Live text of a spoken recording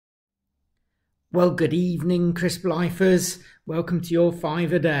Well, good evening, Crisplifers. Welcome to your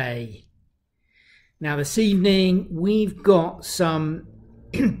 5 a day. Now, this evening we've got some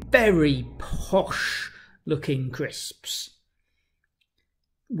very posh looking crisps.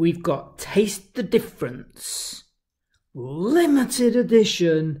 We've got Taste the Difference, limited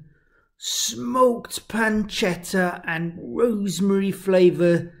edition, smoked pancetta and rosemary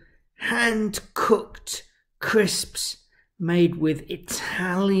flavour, hand-cooked crisps made with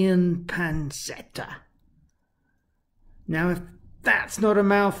Italian pancetta. Now, if that's not a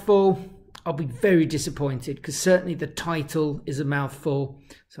mouthful, I'll be very disappointed, because certainly the title is a mouthful,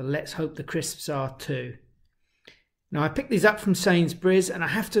 so let's hope the crisps are too. Now, I picked these up from Sainsbury's, and I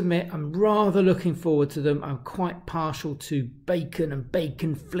have to admit I'm rather looking forward to them. I'm quite partial to bacon and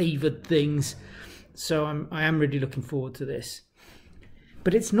bacon flavoured things, so I am really looking forward to this.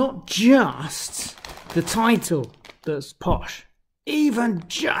 But it's not just the title that's posh. Even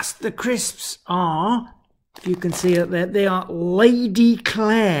just the crisps are, if you can see it there, they are Lady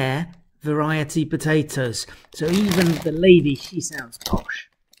Claire variety potatoes. So even the lady, she sounds posh.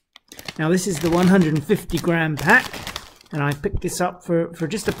 Now this is the 150 gram pack, and I picked this up for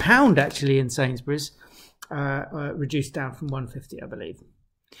just £1 actually in Sainsbury's, reduced down from 150 I believe.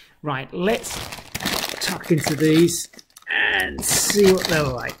 Right, let's tuck into these and see what they're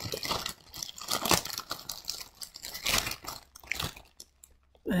like.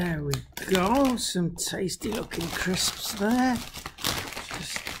 There we go, some tasty looking crisps there.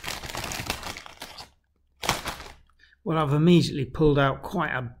 Well, I've immediately pulled out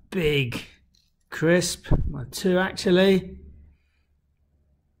quite a big crisp, well, 2 actually.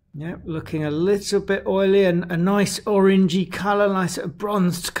 Yep, looking a little bit oily and a nice orangey colour, nice sort of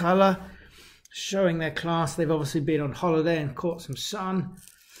bronzed colour, showing their class. They've obviously been on holiday and caught some sun.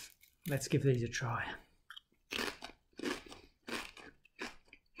 Let's give these a try.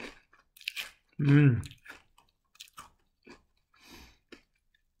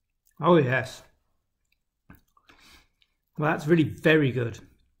 Oh yes. Well, that's really very good.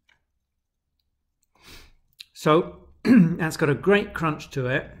 So that's got a great crunch to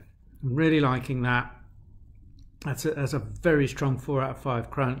it. I'm really liking that. That's a very strong 4 out of 5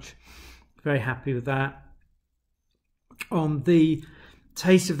 crunch. Very happy with that. On the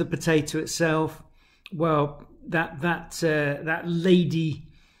taste of the potato itself, well, that lady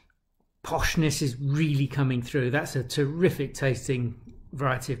poshness is really coming through. That's a terrific tasting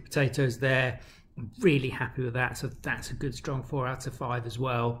variety of potatoes there. I'm really happy with that. So that's a good strong 4 out of 5 as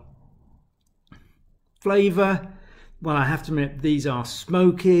well. Flavour, well, I have to admit these are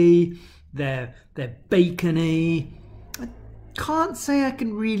smoky, they're bacony. I can't say I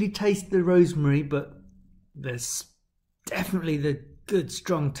can really taste the rosemary, but there's definitely the good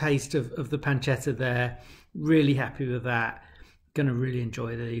strong taste of the pancetta there. Really happy with that. Gonna really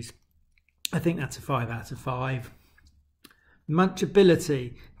enjoy these. I think that's a 5 out of 5.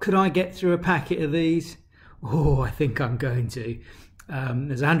 Munchability. Could I get through a packet of these? Oh, I think I'm going to.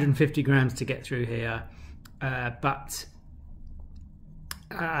 There's 150 grams to get through here, but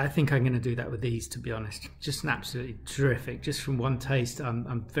I think I'm going to do that with these, to be honest. Just an absolutely terrific. Just from one taste,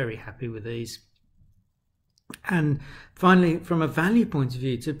 I'm very happy with these. And finally, from a value point of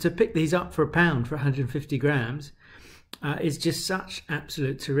view, to pick these up for £1 for 150 grams is just such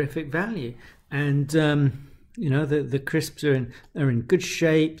absolute terrific value. And you know, the crisps are in good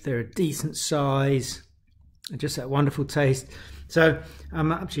shape. They're a decent size, just that wonderful taste. So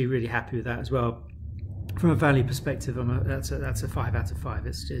I'm actually really happy with that as well. From a value perspective, that's a 5 out of 5.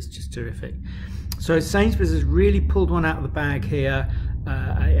 It's just terrific. So Sainsbury's has really pulled one out of the bag here.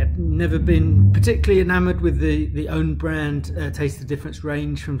 I have never been particularly enamoured with the own brand Taste the Difference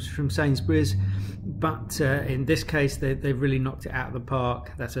range from Sainsbury's, but in this case they've really knocked it out of the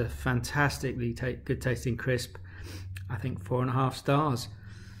park. That's a fantastically good tasting crisp. I think 4.5 stars.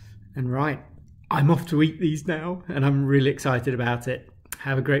 And right, I'm off to eat these now, and I'm really excited about it.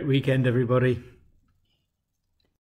 Have a great weekend, everybody.